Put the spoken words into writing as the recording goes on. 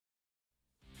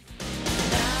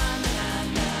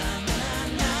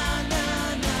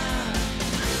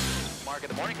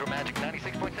morning for Magic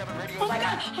 96.7 Radio. Oh my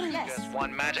God! Oh, yes. Just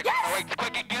one Magic. Yes. Oh, wait,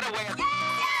 quick, get away.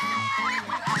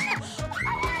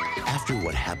 After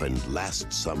what happened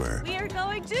last summer, We are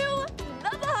going to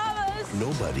the Bahamas.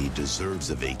 nobody deserves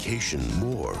a vacation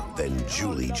more than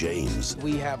Julie James.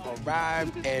 We have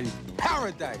arrived in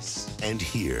paradise. And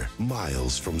here,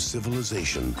 miles from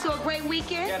civilization, To a great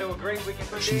weekend. Yeah, to a great weekend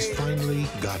for she's finally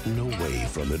gotten away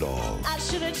from it all. I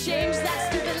should have changed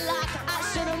that stupid lock. I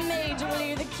should have made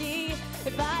Julie the key.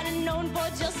 If I'd have known for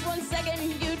just 1 second,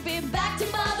 you'd be back to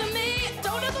bother me.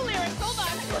 Don't know the lyrics. Hold on.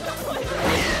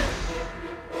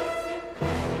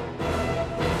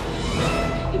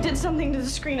 He did something to the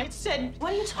screen. It said,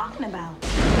 "What are you talking about?"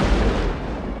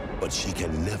 But she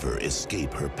can never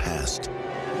escape her past.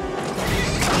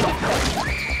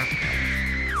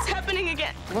 It's happening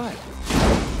again. What?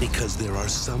 Because there are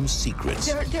some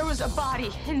secrets There was a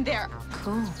body in there.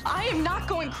 Cool. I am not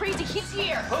going crazy. He's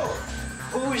here.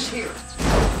 Who is here?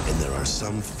 and there are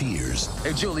some fears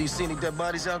Hey, Julie, you see any dead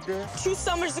bodies out there? 2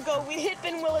 summers ago, we hit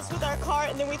Ben Willis with our car,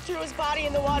 and then we threw his body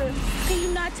in the water. Can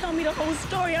you not tell me the whole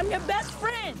story? I'm your best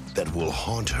friend. that will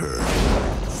haunt her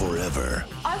forever.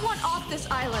 I want off this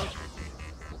island.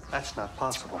 That's not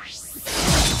possible.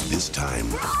 This time,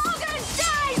 We're all gonna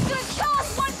die! It's gonna kill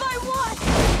us one by one!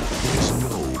 there's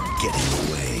no getting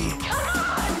away. Come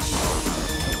on!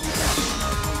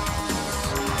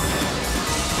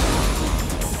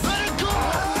 Let it go!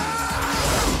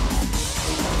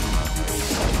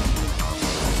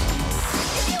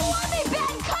 If you want me,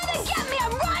 Ben, come and get me!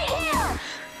 I'm right here!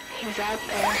 He's out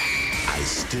there. I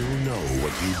still know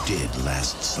what you did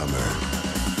last summer.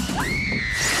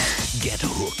 Get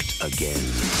hooked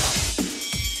again.